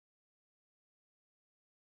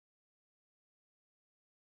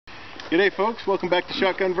G'day folks, welcome back to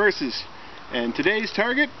Shotgun Versus. And today's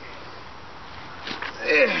target,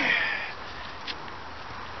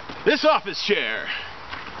 this office chair.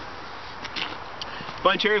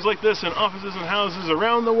 Find chairs like this in offices and houses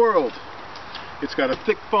around the world. It's got a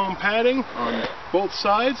thick foam padding on both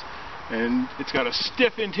sides and it's got a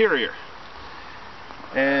stiff interior.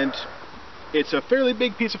 And it's a fairly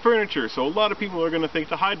big piece of furniture, so a lot of people are going to think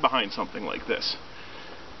to hide behind something like this.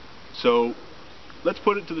 So let's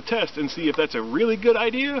put it to the test and see if that's a really good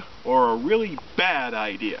idea or a really bad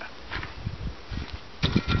idea.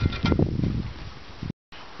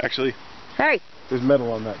 Actually, hey, there's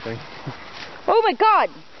metal on that thing. Oh my God!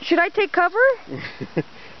 Should I take cover?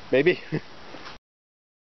 Maybe.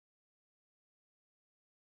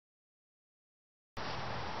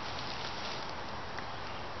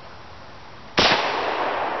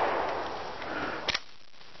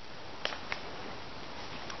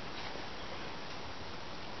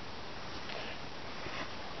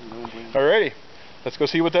 Alrighty, let's go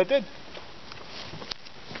see what that did.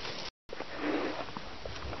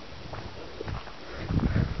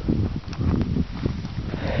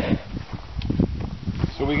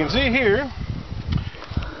 So we can see here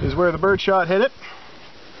is where the Birdshot hit it.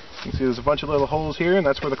 You can see there's a bunch of little holes here, and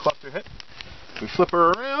that's where the cluster hit. We flip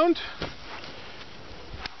her around.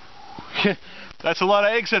 That's a lot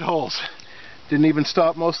of exit holes. Didn't even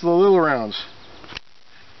stop most of the little rounds.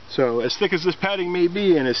 So as thick as this padding may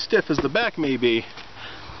be and as stiff as the back may be,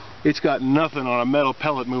 it's got nothing on a metal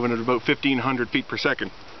pellet moving at about 1,500 feet per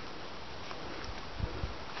second.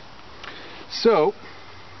 So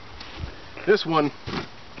this one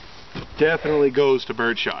definitely goes to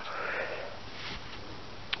Birdshot.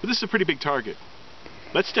 But this is a pretty big target.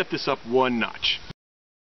 Let's step this up one notch.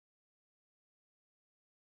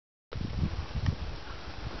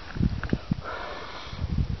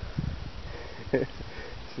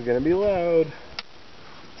 This is gonna be loud.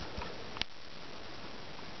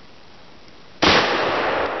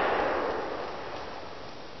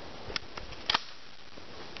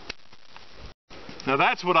 Now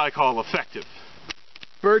that's what I call effective.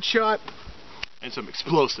 Birdshot and some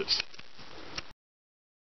explosives.